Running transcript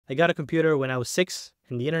I got a computer when I was 6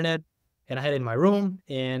 and the internet, and I had it in my room,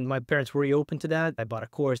 and my parents were really open to that. I bought a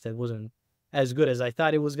course that wasn't as good as I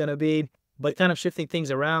thought it was going to be, but kind of shifting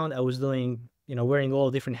things around. I was doing, wearing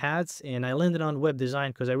all different hats, and I landed on web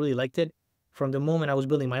design because I really liked it. From the moment I was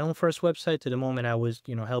building my own first website to the moment I was,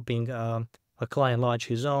 helping a client launch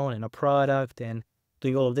his own and a product and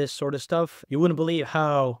doing all of this sort of stuff. You wouldn't believe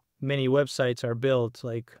how many websites are built.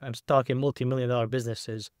 Like, I'm talking multi-million-dollar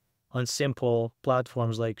businesses on simple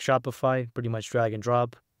platforms like Shopify, pretty much drag and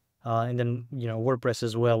drop. And then, WordPress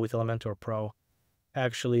as well with Elementor Pro.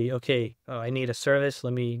 Actually, okay, I need a service.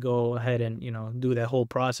 Let me go ahead and, do that whole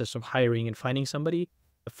process of hiring and finding somebody.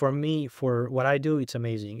 For me, for what I do, it's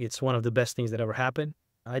amazing. It's one of the best things that ever happened.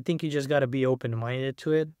 I think you just got to be open-minded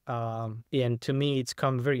to it. And to me, it's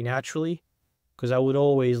come very naturally because I would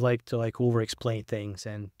always like to over-explain things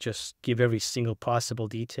and just give every single possible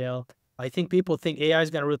detail. I think people think AI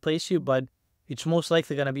is going to replace you, but it's most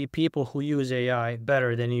likely going to be people who use AI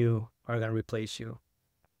better than you are going to replace you.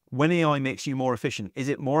 When AI makes you more efficient, is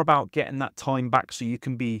it more about getting that time back so you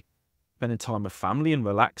can be spending time with family and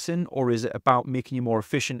relaxing, or is it about making you more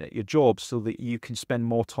efficient at your job so that you can spend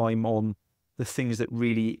more time on the things that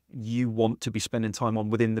really you want to be spending time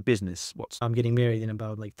on within the business? I'm getting married in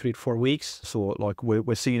about 3 to 4 weeks. So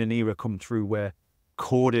we're seeing an era come through where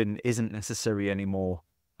coding isn't necessary anymore.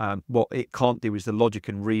 What it can't do is the logic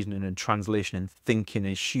and reasoning and translation and thinking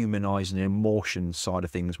and humanizing and emotion side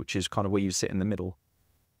of things, which is kind of where you sit in the middle.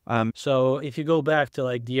 So if you go back to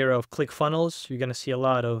the era of ClickFunnels, you're going to see a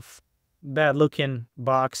lot of bad looking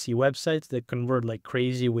boxy websites that convert like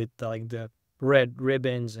crazy with the red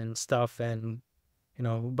ribbons and stuff and,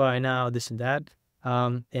 buy now, this and that.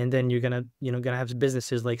 And then you're going to have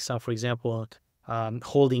businesses like some, for example,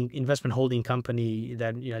 investment holding company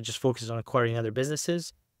that, just focuses on acquiring other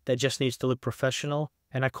businesses that just needs to look professional.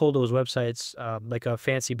 And I call those websites like a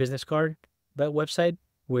fancy business card, that website,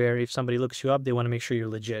 where if somebody looks you up, they want to make sure you're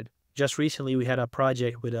legit. Just recently, we had a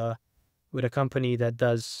project with a company that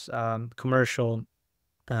does commercial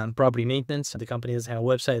property maintenance. The company doesn't have a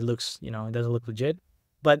website. It looks, it doesn't look legit.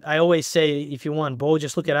 But I always say, if you want both,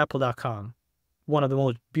 just look at apple.com, one of the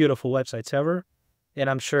most beautiful websites ever. And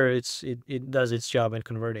I'm sure it does its job in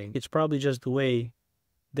converting. It's probably just the way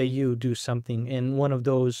that you do something. And one of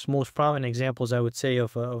those most prominent examples, I would say,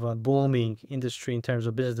 of a booming industry in terms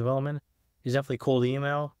of business development is definitely cold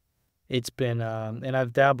email. It's been, and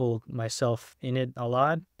I've dabbled myself in it a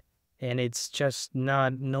lot. And it's just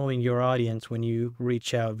not knowing your audience when you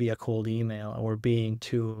reach out via cold email, or being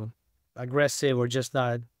too aggressive, or just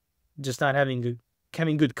not having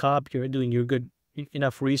good copy, or doing your good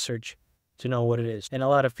enough research to know what it is. And a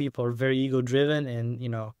lot of people are very ego driven, and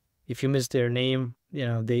if you miss their name,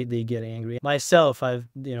 they get angry. Myself, I've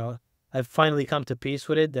finally come to peace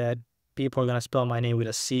with it, that people are gonna spell my name with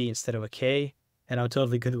a C instead of a K, and I'm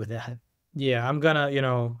totally good with that. Yeah, I'm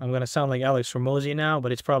gonna sound like Alex Ramosi now,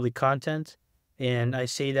 but it's probably content. And I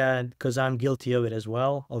say that because I'm guilty of it as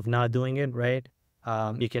well, of not doing it, right?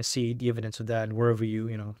 You can see the evidence of that wherever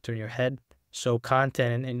you turn your head. So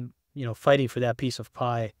content and fighting for that piece of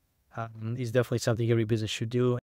pie is definitely something every business should do.